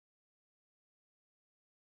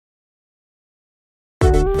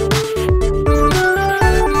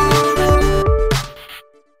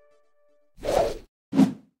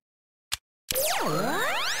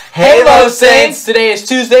Hello, Saints! Today is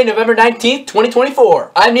Tuesday, November 19th,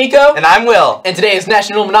 2024. I'm Nico. And I'm Will. And today is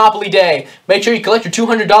National Monopoly Day. Make sure you collect your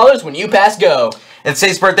 $200 when you pass go. And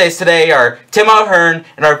Saints' birthdays today are Tim O'Hearn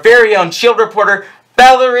and our very own Shield reporter,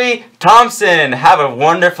 Valerie Thompson. Have a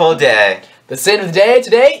wonderful day. The saint of the day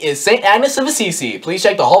today is St. Agnes of Assisi. Please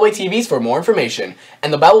check the hallway TVs for more information.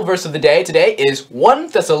 And the Bible verse of the day today is 1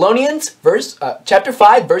 Thessalonians chapter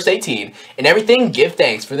 5, verse 18. In everything, give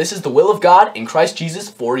thanks, for this is the will of God in Christ Jesus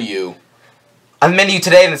for you. On the menu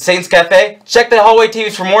today in the Saints Cafe, check the hallway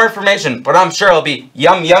TVs for more information, but I'm sure it'll be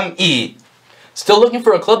yum-yum-y. Still looking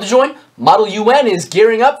for a club to join? Model UN is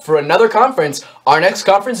gearing up for another conference. Our next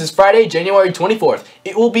conference is Friday, January 24th.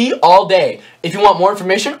 It will be all day. If you want more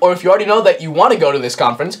information, or if you already know that you want to go to this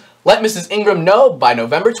conference, let Mrs. Ingram know by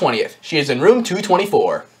November 20th. She is in room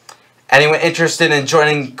 224. Anyone interested in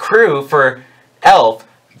joining crew for ELF,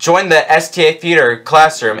 join the STA Theater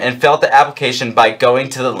classroom and fill out the application by going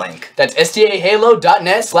to the link. That's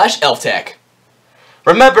stahalo.net/elftech.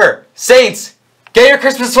 Remember, Saints, get your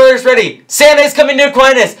Christmas sweaters ready! Santa's coming to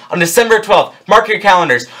Aquinas on December 12th. Mark your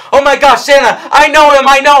calendars. Oh my gosh, Santa! I know him!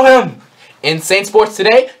 I know him! In Saints sports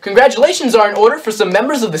today, congratulations are in order for some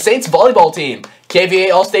members of the Saints volleyball team.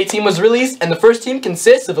 KVA All-State team was released, and the first team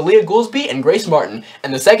consists of Aaliyah Goolsby and Grace Martin,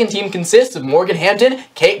 and the second team consists of Morgan Hampton,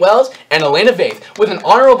 Kate Wells, and Elena Vaith, with an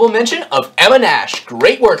honorable mention of Emma Nash.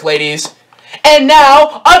 Great work, ladies! And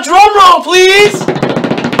now, a drum roll, please!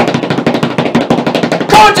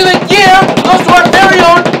 Going to the year goes to our very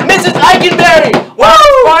own Mrs. Eikenberry.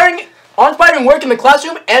 Inspiring work in the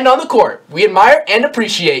classroom and on the court. We admire and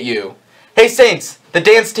appreciate you. Hey Saints, the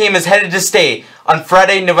dance team is headed to state on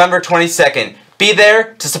Friday, November 22nd. Be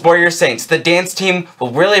there to support your Saints. The dance team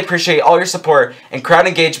will really appreciate all your support, and crowd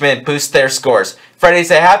engagement boosts their scores.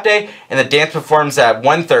 Friday's a half day, and the dance performs at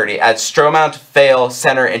 1:30 at Stromount Vale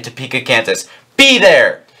Center in Topeka, Kansas. Be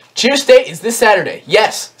there! Cheer State is this Saturday.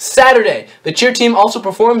 Yes, Saturday. The cheer team also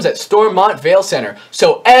performs at Stormont Vale Center.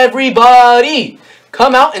 So everybody,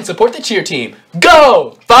 come out and support the cheer team.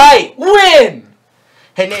 Go! Fight! Win!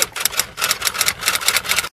 Hey Nick.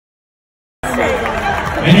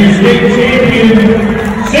 And your state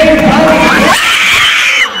champion, St. Thomas.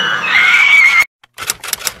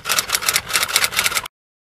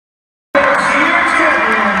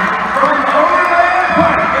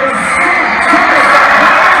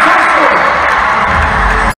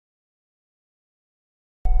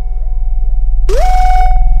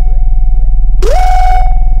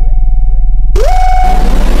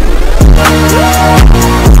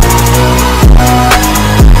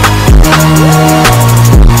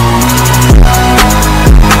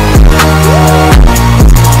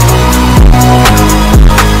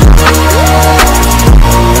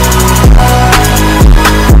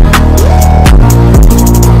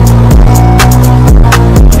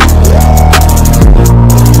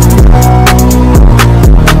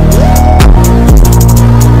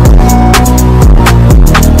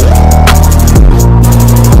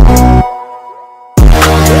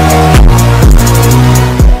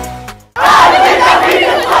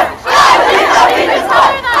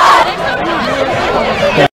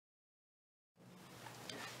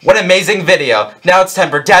 What an amazing video. Now it's time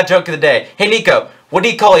for Dad Joke of the Day. Hey Nico, what do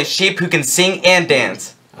you call a sheep who can sing and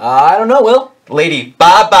dance? I don't know, Will. Lady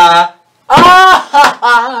Baba.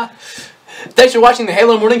 Thanks for watching the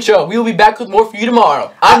Halo Morning Show. We will be back with more for you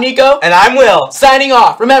tomorrow. I'm Nico. And I'm Will. Signing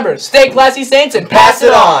off. Remember, stay classy, Saints, and pass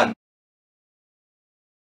it on.